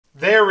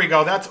There we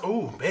go. That's,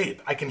 ooh,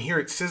 babe, I can hear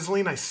it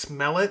sizzling. I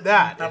smell it.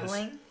 That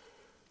bubbling. is.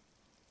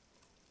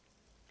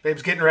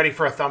 Babe's getting ready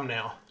for a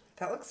thumbnail.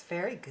 That looks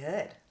very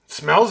good.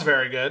 Smells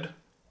very good.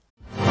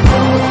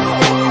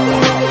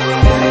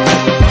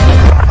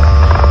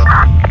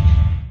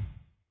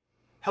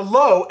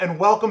 Hello and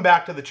welcome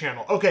back to the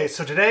channel. Okay,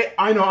 so today,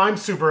 I know I'm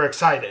super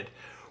excited.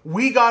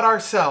 We got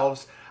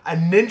ourselves a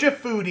Ninja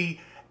Foodi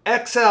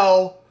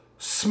XL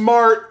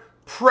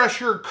Smart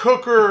Pressure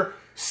Cooker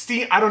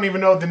Steam. I don't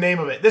even know the name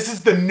of it. This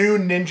is the new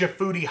Ninja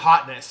Foodi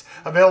Hotness.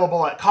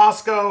 Available at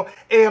Costco,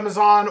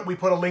 Amazon. We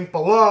put a link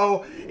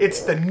below.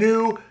 It's the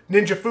new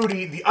Ninja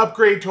Foodi, the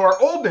upgrade to our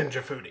old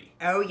Ninja Foodi.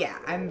 Oh yeah,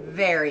 I'm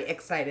very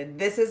excited.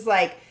 This is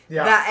like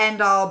the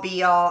end all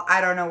be all.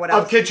 I don't know what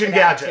else. Of kitchen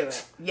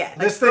gadgets. Yeah,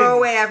 like throw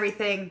away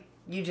everything.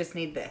 You just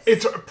need this.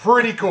 It's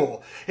pretty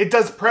cool. It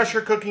does pressure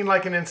cooking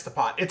like an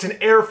Instapot. It's an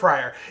air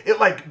fryer. It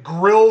like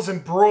grills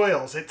and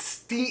broils.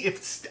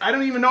 I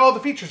don't even know all the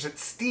features. It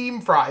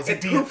steam fries.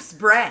 It poofs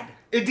bread.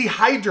 It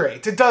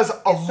dehydrates. It does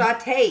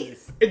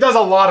sautés. It does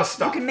a lot of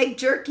stuff. You can make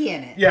jerky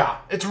in it. Yeah,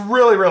 it's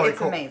really, really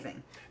cool. It's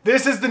amazing.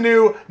 This is the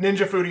new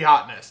Ninja Foodi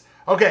Hotness.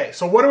 Okay,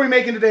 so what are we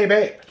making today,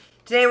 babe?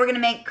 Today we're going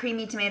to make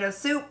creamy tomato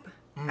soup.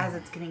 As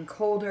it's getting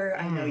colder,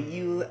 I know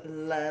you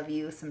love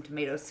some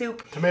tomato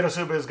soup. Tomato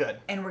soup is good.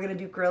 And we're going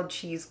to do grilled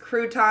cheese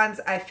croutons.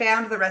 I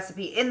found the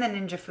recipe in the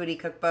Ninja Foodi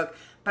cookbook,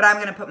 but I'm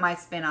going to put my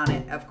spin on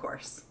it, of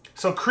course.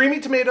 So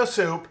creamy tomato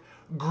soup,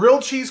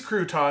 grilled cheese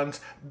croutons,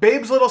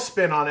 babe's little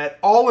spin on it,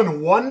 all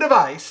in one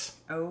device.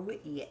 Oh,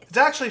 yes. It's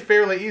actually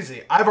fairly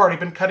easy. I've already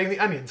been cutting the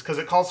onions because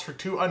it calls for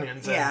 2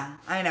 onions. Yeah,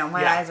 I know.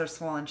 My eyes are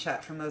swollen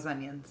shut from those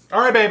onions. All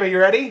right, babe, are you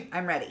ready?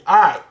 I'm ready.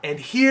 All right, and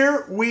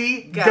here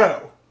we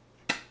go.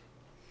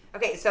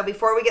 Okay, so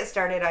before we get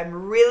started, I'm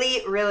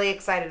really, really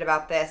excited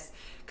about this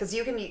because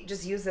you can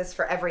just use this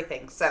for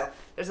everything. So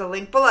there's a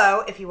link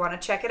below if you want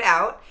to check it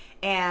out.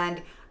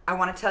 And I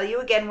want to tell you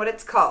again what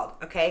it's called,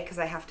 okay? Because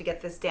I have to get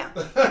this down.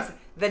 It's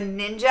the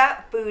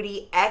Ninja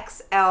Foodi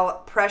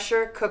XL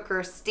Pressure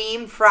Cooker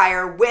Steam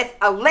Fryer with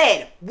a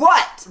lid.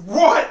 What?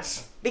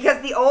 What?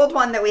 Because the old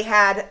one that we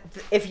had,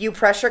 if you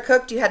pressure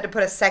cooked, you had to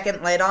put a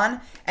second lid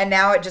on. And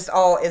now it just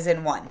all is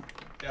in one.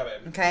 Yeah,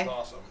 babe. Okay? That's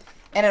awesome.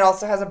 And it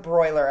also has a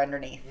broiler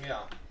underneath.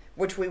 Yeah.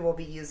 Which we will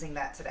be using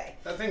that today.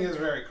 That thing is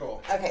very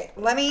cool. Okay,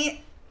 let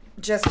me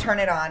just turn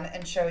it on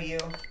and show you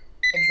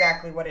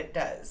exactly what it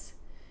does.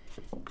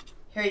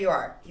 Here you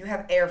are. You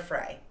have air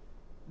fry,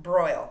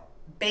 broil,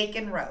 bake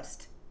and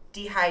roast,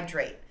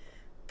 dehydrate,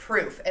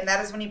 proof. And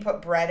that is when you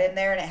put bread in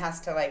there and it has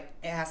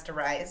to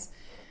rise.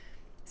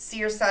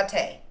 Sear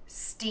saute,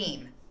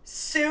 steam,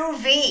 sous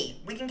vide.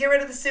 We can get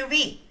rid of the sous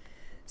vide.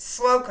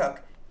 Slow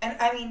cook. And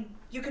I mean,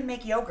 you can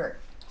make yogurt.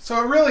 So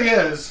it really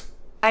is.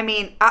 I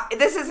mean,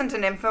 this isn't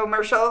an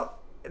infomercial.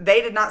 They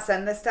did not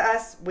send this to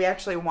us. We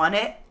actually won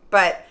it.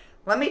 But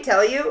let me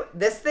tell you,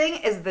 this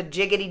thing is the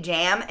jiggity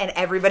jam, and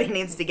everybody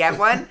needs to get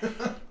one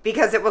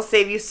because it will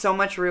save you so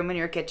much room in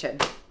your kitchen.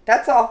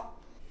 That's all.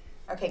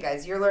 Okay,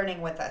 guys, you're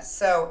learning with us.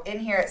 So in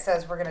here it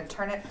says we're going to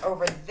turn it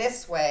over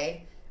this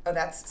way. Oh,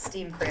 that's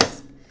steam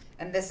crisp.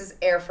 And this is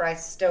air fry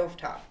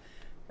stovetop.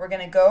 We're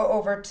going to go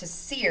over to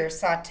sear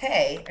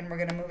saute, and we're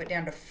going to move it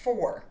down to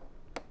 4.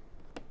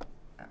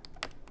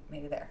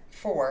 Maybe there,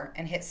 4,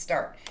 and hit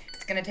start.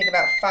 It's gonna take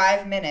about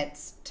 5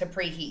 minutes to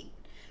preheat.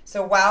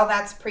 So while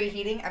that's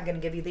preheating, I'm gonna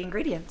give you the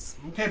ingredients.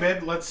 Okay,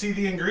 babe, let's see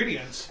the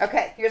ingredients.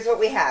 Okay, here's what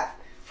we have.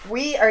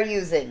 We are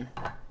using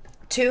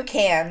 2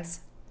 cans,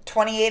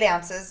 28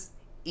 ounces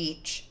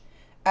each,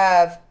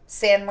 of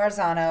San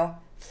Marzano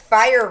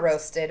fire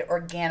roasted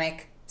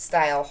organic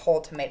style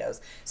whole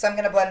tomatoes. So I'm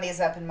gonna blend these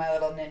up in my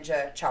little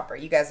Ninja chopper.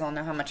 You guys all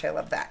know how much I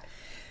love that.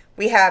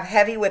 We have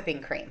heavy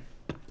whipping cream,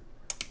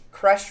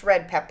 crushed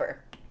red pepper,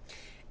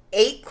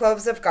 8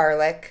 cloves of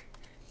garlic,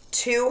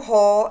 2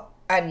 whole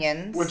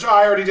onions. Which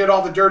I already did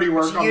all the dirty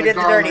work on the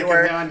garlic and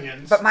the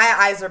onions. But my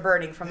eyes are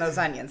burning from those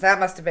onions. That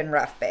must have been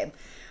rough, babe.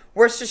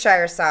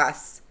 Worcestershire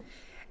sauce.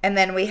 And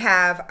then we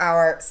have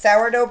our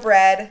sourdough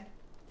bread.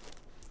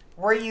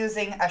 We're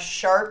using a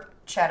sharp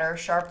cheddar,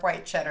 sharp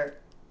white cheddar,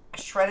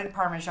 shredded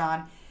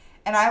Parmesan.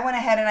 And I went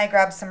ahead and I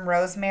grabbed some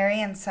rosemary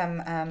and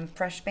some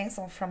fresh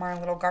basil from our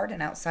little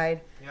garden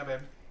outside. Yeah, babe.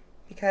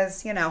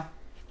 Because, you know,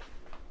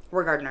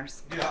 we're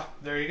gardeners. Yeah,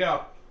 there you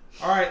go.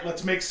 All right,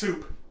 let's make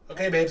soup.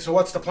 Okay, babe, so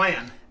what's the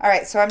plan? All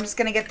right, so I'm just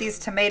going to get these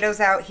tomatoes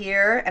out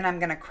here, and I'm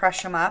going to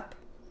crush them up.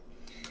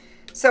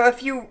 So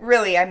if you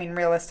really, I mean,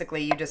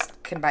 realistically, you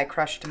just can buy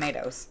crushed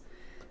tomatoes.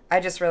 I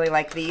just really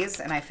like these,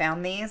 and I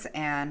found these,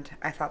 and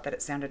I thought that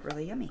it sounded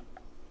really yummy.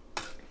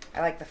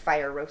 I like the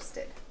fire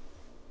roasted.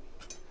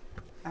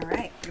 All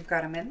right, you've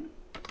got them in.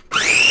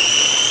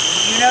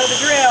 You know the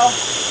drill.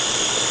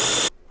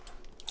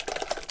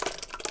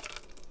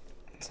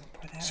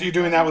 So you're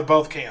doing that with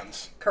both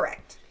cans?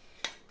 Correct.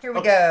 Here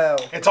we go.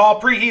 It's all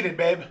preheated,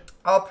 babe.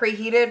 All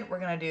preheated. We're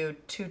going to do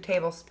 2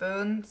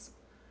 tablespoons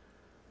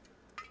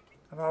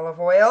of olive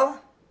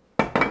oil.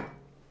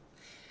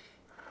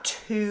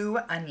 2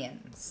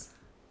 onions.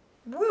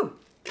 Woo!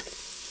 That's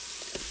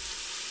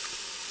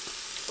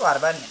a lot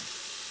of onion.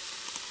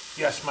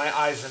 Yes, my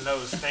eyes and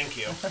nose, thank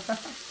you.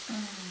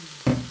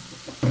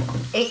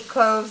 8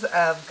 cloves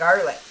of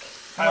garlic.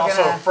 I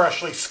also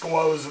freshly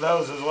squoze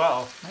those as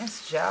well.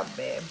 Nice job,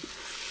 babe.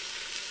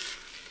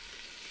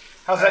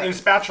 How's that new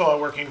spatula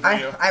working for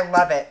you? I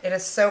love it. It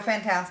is so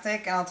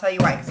fantastic, and I'll tell you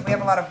why. Because we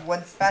have a lot of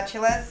wood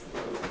spatulas.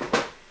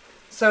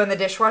 So in the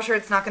dishwasher,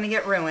 it's not going to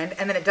get ruined.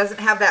 And then it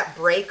doesn't have that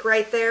break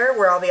right there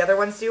where all the other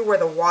ones do, where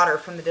the water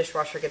from the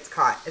dishwasher gets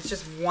caught. It's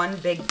just one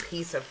big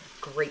piece of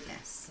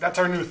greatness. That's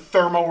our new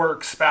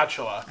Thermoworks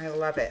spatula. I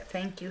love it.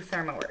 Thank you,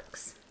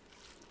 Thermoworks.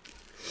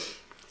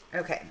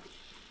 Okay.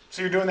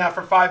 So you're doing that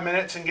for 5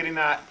 minutes and getting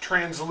that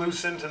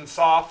translucent and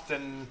soft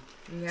and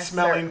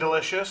smelling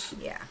delicious?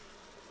 Yeah.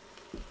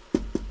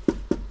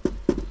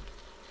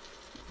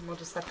 We'll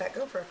just let that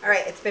go for a few. All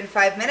right, it's been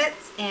 5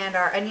 minutes, and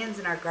our onions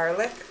and our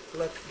garlic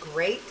look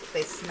great.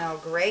 They smell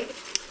great.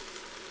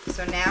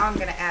 So now I'm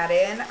going to add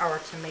in our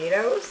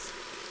tomatoes.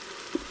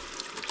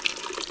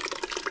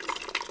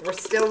 We're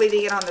still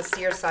leaving it on the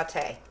sear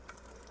saute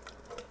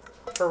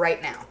for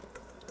right now,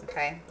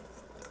 okay?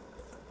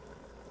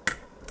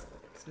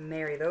 Let's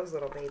marry those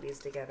little babies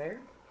together.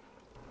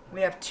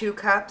 We have 2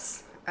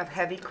 cups of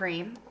heavy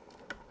cream.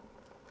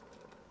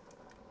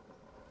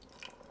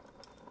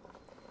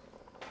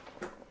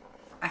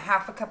 A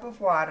half a cup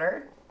of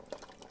water,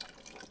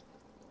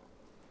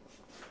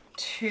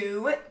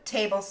 2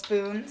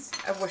 tablespoons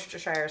of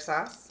Worcestershire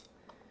sauce,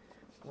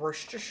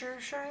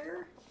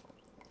 Worcestershire,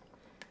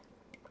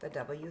 the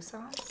W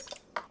sauce,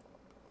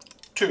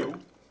 2,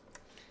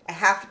 a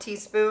half a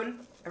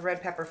teaspoon of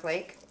red pepper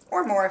flake,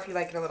 or more if you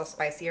like it a little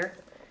spicier,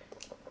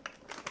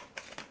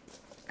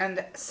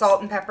 and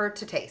salt and pepper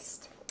to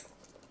taste.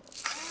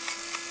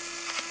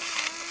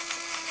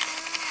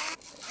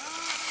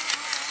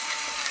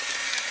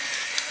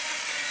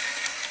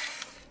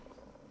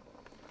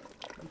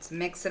 Let's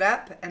mix it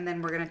up, and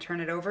then we're going to turn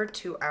it over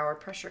to our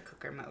pressure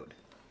cooker mode.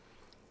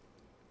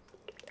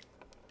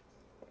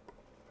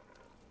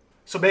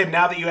 So babe,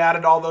 now that you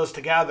added all those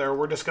together,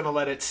 we're just going to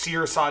let it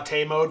sear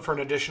saute mode for an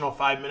additional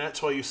 5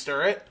 minutes while you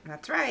stir it?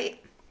 That's right.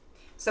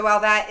 So while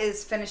that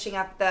is finishing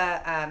up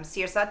the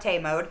sear saute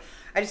mode,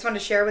 I just wanted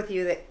to share with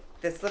you that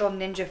this little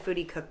Ninja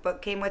Foodi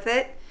cookbook came with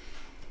it.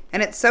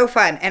 And it's so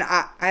fun. And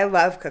I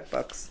love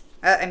cookbooks.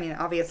 I mean,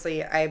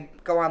 obviously, I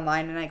go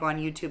online and I go on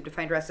YouTube to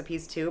find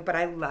recipes too, but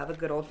I love a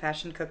good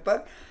old-fashioned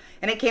cookbook.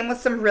 And it came with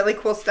some really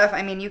cool stuff.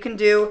 I mean, you can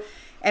do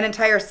an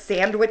entire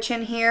sandwich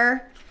in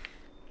here.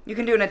 You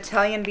can do an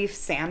Italian beef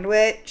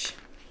sandwich,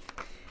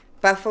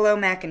 buffalo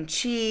mac and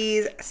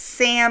cheese,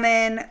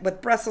 salmon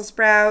with Brussels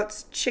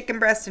sprouts, chicken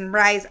breast and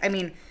rice. I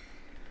mean,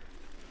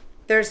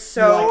 there's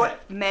so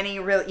many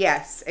really,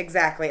 yes,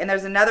 exactly. And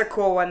there's another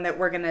cool one that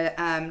we're going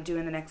to do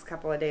in the next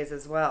couple of days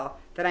as well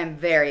that I'm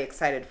very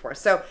excited for.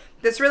 So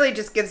this really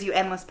just gives you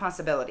endless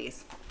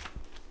possibilities.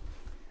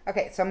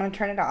 Okay, so I'm going to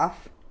turn it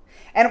off.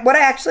 And what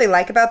I actually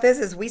like about this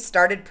is we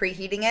started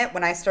preheating it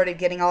when I started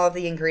getting all of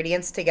the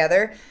ingredients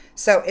together.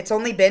 So it's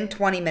only been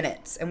 20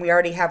 minutes and we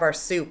already have our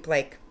soup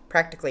like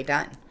practically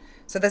done.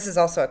 So this is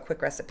also a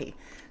quick recipe.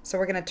 So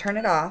we're going to turn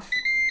it off.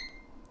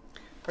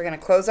 We're going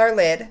to close our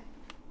lid.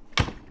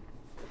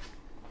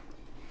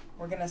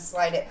 We're going to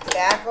slide it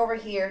back over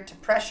here to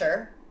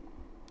pressure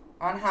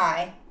on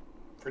high.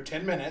 For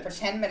 10 minutes. For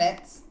 10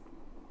 minutes.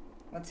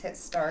 Let's hit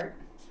start.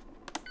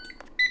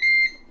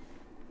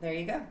 There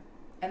you go.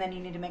 And then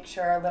you need to make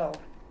sure our little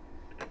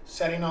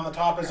setting on the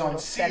top is on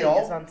seal.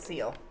 Setting is on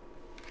seal.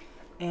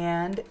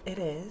 And it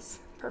is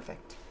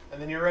perfect. And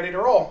then you're ready to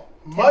roll.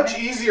 Much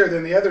easier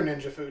than the other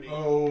Ninja Foodi.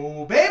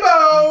 Oh,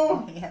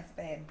 babe-o! Yes,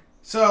 babe.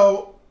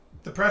 So,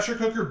 the pressure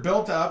cooker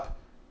built up.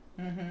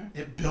 Mm-hmm.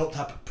 It built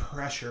up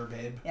pressure,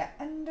 babe. Yeah,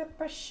 under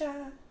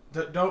pressure.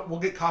 We'll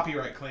get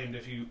copyright claimed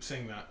if you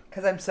sing that.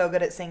 Because I'm so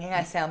good at singing,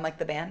 I sound like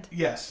the band?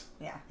 Yes.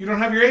 Yeah. You don't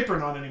have your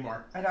apron on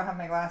anymore. I don't have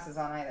my glasses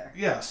on either.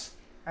 Yes.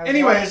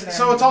 Anyways,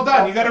 so it's all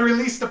done. You got to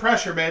release the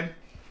pressure, babe.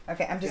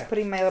 Okay, I'm just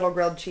putting my little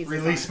grilled cheese.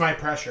 Release my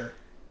pressure.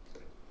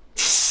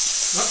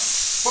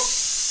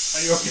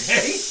 Are you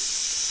okay?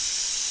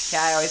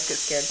 Yeah, I always get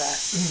scared of that.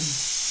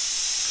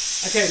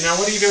 Okay, now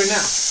what are you doing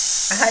now?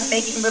 I'm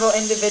making little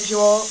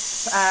individual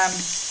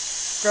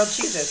grilled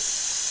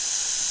cheeses.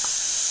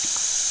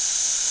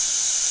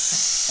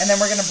 And then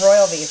we're going to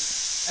broil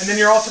these. And then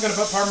you're also going to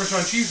put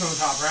Parmesan cheese on the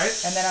top, right?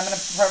 And then I'm going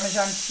to put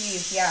Parmesan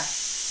cheese, yeah.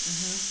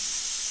 Mm-hmm.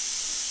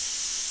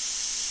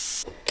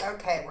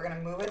 Okay, we're going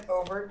to move it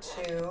over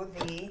to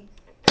the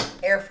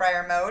air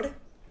fryer mode.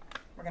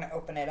 We're going to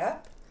open it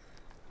up.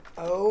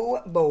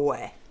 Oh,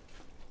 boy.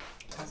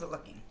 How's it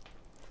looking?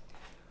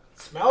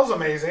 Smells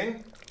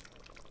amazing.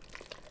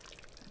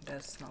 It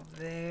does smell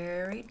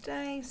very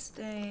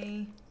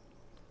tasty.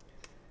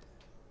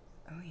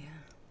 Oh, yeah.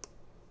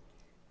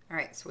 All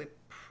right, so we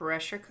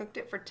pressure cooked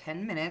it for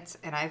 10 minutes,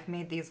 and I've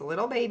made these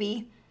little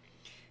baby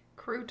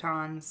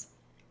croutons.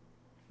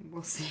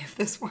 We'll see if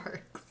this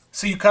works.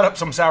 So you cut up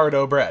some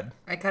sourdough bread.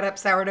 I cut up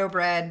sourdough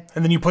bread.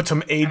 And then you put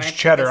some aged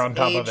cheddar on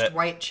top of it. Aged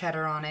white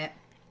cheddar on it.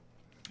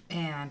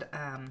 And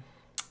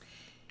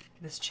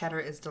this cheddar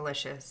is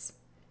delicious.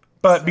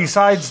 But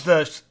besides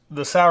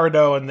the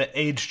sourdough and the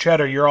aged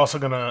cheddar, you're also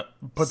going to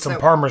put some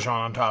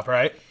Parmesan on top,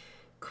 right?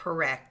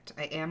 Correct.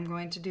 I am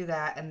going to do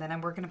that, and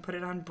then we're going to put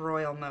it on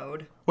broil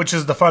mode. Which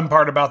is the fun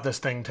part about this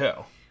thing, too.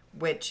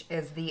 Which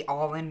is the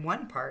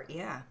all-in-one part,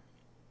 yeah.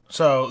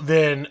 So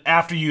then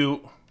after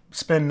you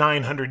spend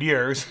 900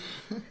 years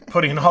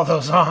putting all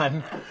those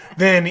on,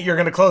 then you're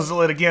going to close the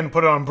lid again,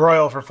 put it on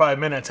broil for 5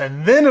 minutes,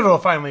 and then it'll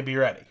finally be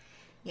ready.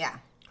 Yeah.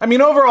 I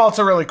mean, overall, it's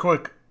a really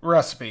quick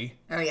recipe.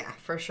 Oh, yeah,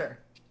 for sure.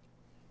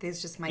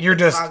 These just might You're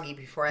get just soggy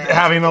before I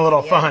having a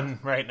little fun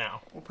right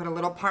now. We'll put a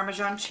little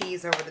Parmesan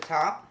cheese over the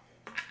top.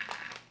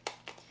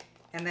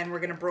 And then we're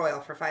going to broil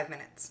for 5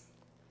 minutes.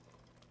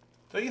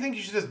 Don't you think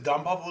you should just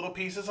dump all the little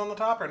pieces on the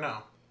top, or no?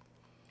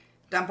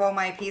 Dump all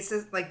my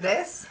pieces like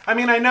this? I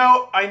mean, I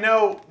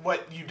know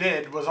what you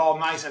did was all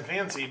nice and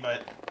fancy,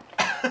 but...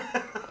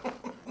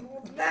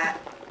 That...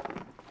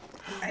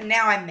 And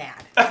now I'm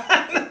mad.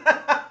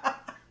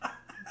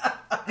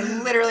 I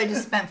literally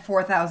just spent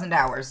 4,000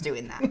 hours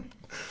doing that.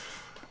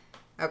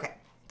 Okay.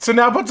 So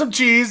now put some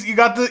cheese. You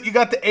got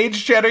the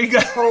aged cheddar. You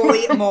got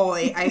Holy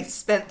moly! I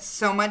spent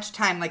so much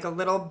time like a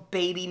little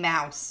baby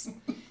mouse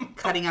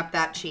cutting up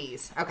that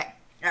cheese. Okay.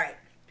 All right.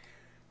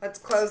 Let's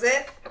close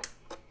it.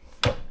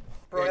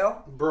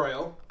 Broil.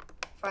 Broil.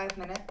 5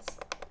 minutes.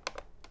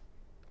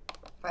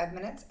 5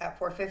 minutes at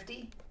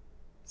 450.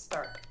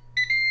 Start.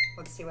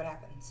 Let's see what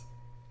happens.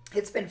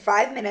 It's been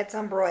 5 minutes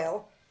on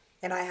broil,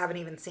 and I haven't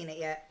even seen it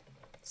yet.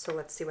 So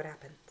let's see what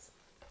happens.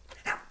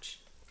 Ouch.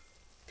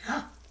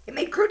 It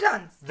made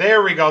croutons.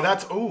 There we go.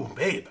 That's, oh,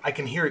 babe. I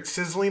can hear it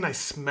sizzling. I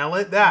smell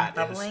it. That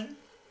bubbling. Is...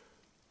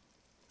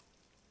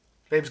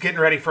 Babe's getting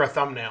ready for a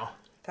thumbnail.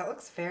 That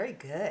looks very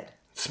good.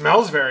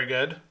 Smells very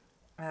good.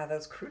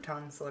 Those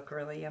croutons look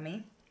really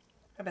yummy.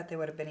 I bet they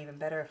would have been even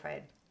better if I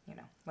had,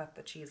 left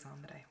the cheese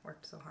on that I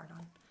worked so hard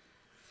on.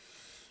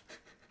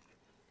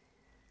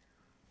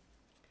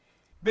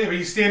 Babe, are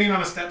you standing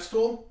on a step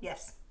stool?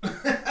 Yes.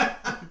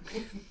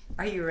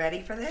 Are you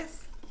ready for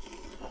this?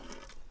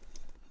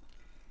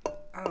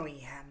 Oh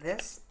yeah,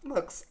 this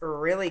looks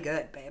really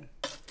good, babe.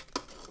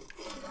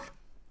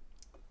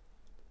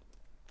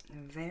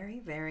 Very,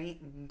 very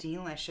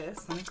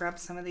delicious. Let me grab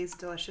some of these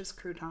delicious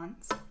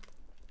croutons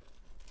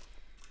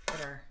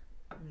that are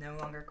no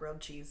longer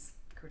grilled cheese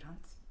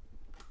croutons.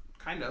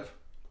 Kind of.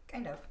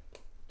 Kind of.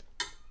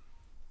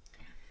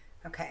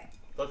 Okay.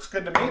 Looks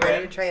good to me, babe.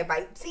 Ready to try a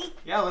bite? See?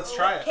 Yeah, let's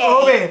try it. Okay,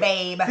 Oh,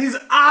 babe. These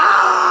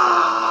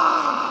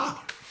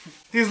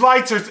These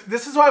lights are...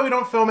 This is why we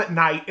don't film at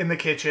night in the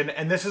kitchen,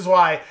 and this is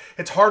why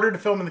it's harder to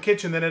film in the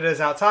kitchen than it is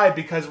outside,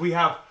 because we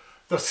have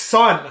the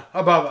sun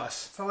above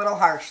us. It's a little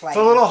harsh lighting.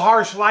 It's a little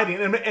harsh lighting,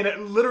 and it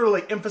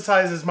literally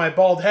emphasizes my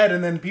bald head,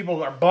 and then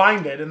people are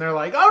blinded, and they're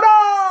like, oh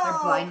no! They're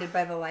blinded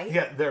by the light?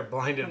 Yeah, they're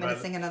blinded Want me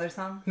to sing another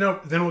song? No,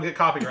 then we'll get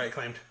copyright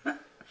claimed.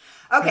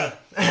 Okay,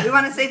 we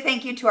want to say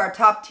thank you to our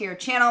top tier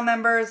channel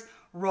members.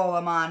 Roll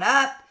them on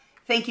up.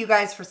 Thank you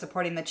guys for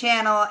supporting the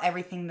channel.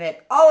 Everything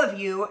that all of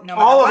you, no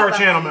matter all of what our level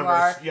channel you members,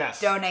 are,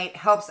 yes, donate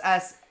helps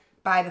us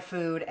buy the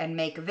food and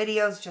make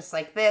videos just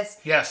like this.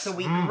 Yes. So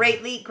we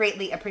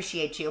greatly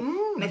appreciate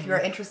you. And if you're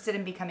interested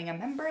in becoming a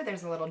member,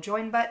 there's a little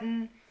join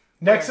button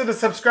next to the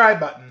subscribe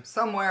button.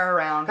 Somewhere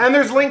around. And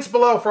there's links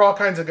below for all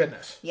kinds of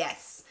goodness.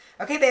 Yes.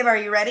 Okay, babe, are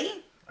you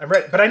ready? I'm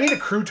ready, but I need a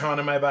crouton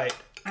in my bite.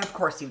 Of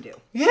course you do.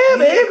 Yeah, you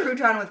babe. need a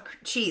crouton with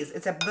cheese.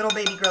 It's a little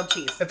baby grilled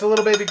cheese. It's a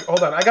little baby.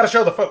 Hold on, I gotta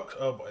show the folks.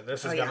 Oh boy,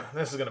 this is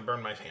gonna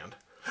burn my hand.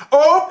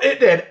 Oh, it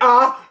did.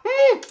 Mama,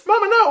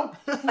 no.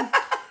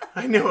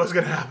 I knew it was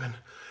gonna happen.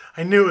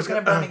 I knew it was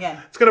gonna burn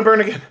again. It's gonna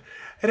burn again.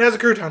 It has a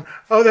crouton.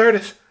 Oh, there it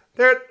is.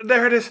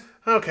 There it is.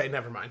 Okay,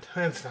 never mind.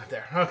 It's not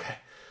there. Okay.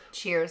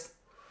 Cheers.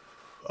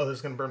 Oh, this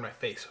is gonna burn my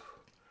face.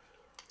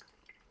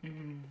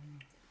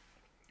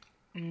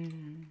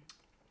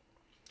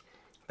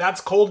 That's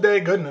cold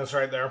day goodness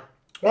right there.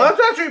 Well,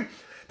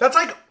 that's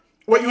like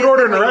what you would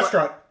order in a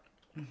restaurant.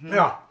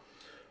 Yeah.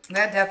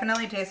 That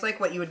definitely tastes like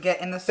what you would get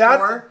in the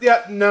store.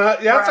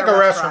 That's like a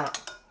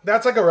restaurant.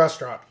 That's like a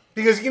restaurant.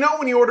 Because you know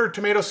when you order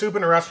tomato soup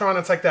in a restaurant,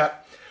 it's like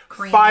that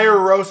fire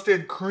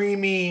roasted,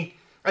 creamy,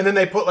 and then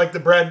they put like the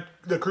bread,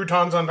 the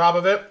croutons on top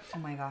of it. Oh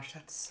my gosh,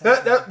 that's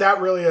so good. That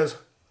really is.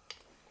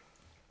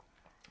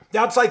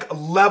 That's like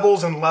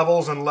levels and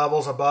levels and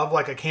levels above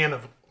like a can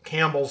of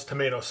Campbell's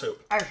tomato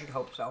soup. I should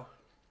hope so.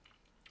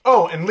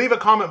 Oh, and leave a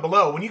comment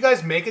below. When you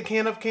guys make a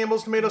can of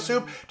Campbell's tomato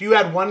soup, do you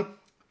add 1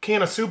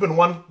 can of soup and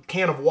 1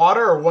 can of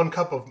water, or 1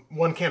 can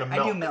of milk?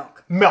 I do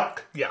milk.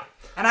 Milk, yeah.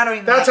 And I don't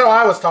even. That's how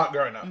I was taught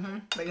growing up.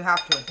 But you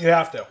have to. You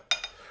have to,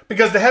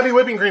 because the heavy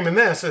whipping cream in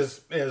this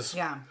is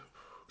yeah.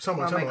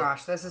 somewhat Oh my similar.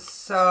 gosh, this is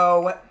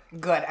so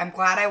good. I'm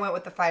glad I went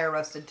with the fire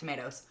roasted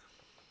tomatoes.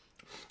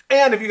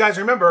 And if you guys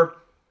remember,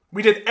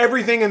 we did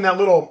everything in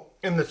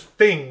this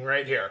thing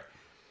right here.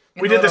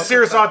 We did the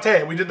sear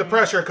saute. We did the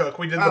pressure cook.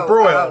 We did the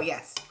broil. Oh,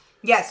 yes.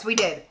 Yes, we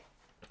did.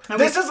 And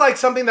this is like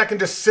something that can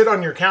just sit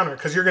on your counter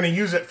because you're going to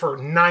use it for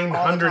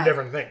 900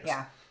 different things.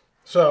 Yeah.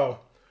 So,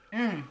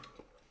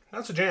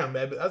 that's a jam,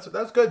 babe. That's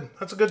good.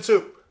 That's a good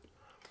soup.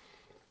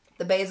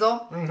 The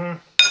basil,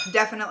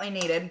 definitely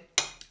needed.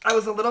 I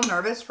was a little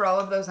nervous for all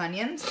of those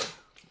onions.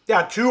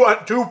 Yeah, two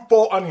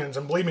full onions,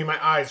 and believe me,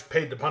 my eyes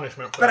paid the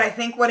punishment for But that. I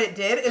think what it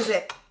did is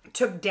it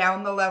took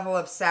down the level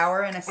of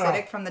sour and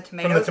acidic from the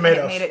tomatoes, and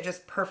it made it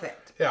just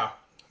perfect. Yeah,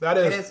 that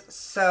is. It is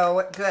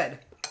so good.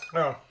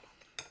 Yeah.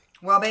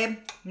 Well, babe,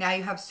 now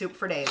you have soup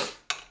for days.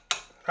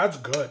 That's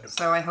good.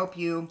 So I hope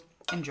you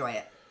enjoy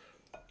it.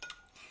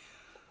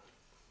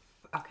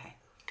 Okay.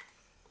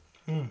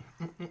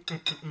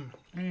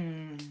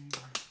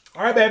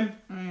 All right, babe.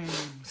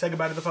 Say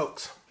goodbye to the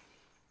folks.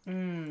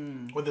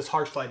 With this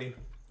harsh lighting.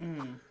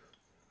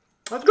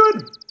 That's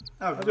good.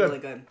 Oh, that's really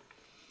good.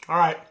 All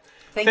right.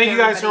 Thank you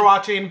guys everybody. for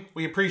watching.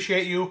 We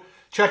appreciate you.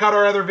 Check out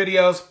our other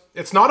videos.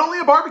 It's not only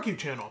a barbecue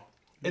channel.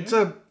 It's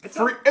a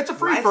free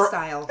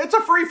lifestyle. It's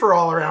a free for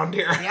all around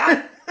here.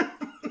 Yeah.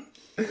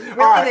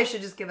 Really, they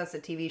should just give us a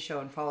TV show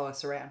and follow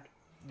us around.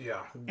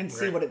 Yeah. And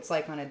see what it's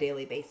like on a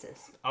daily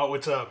basis. Oh,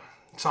 it's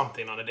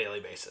something on a daily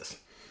basis.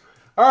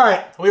 All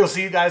right. We will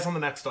see you guys on the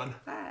next one.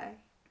 Bye.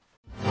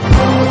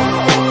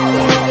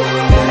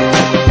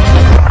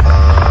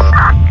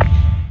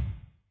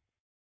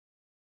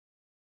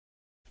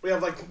 We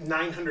have like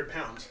 900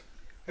 pounds.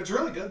 It's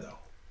really good though.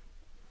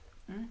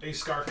 Are you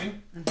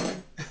scarfing?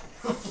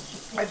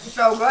 It's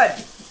so good.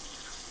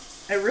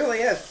 It really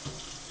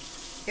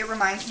is. It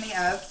reminds me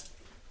of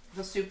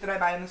the soup that I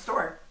buy in the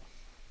store.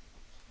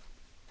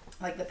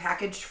 Like the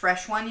packaged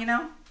fresh one, you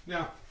know?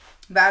 Yeah.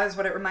 That is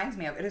what it reminds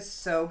me of. It is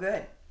so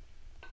good.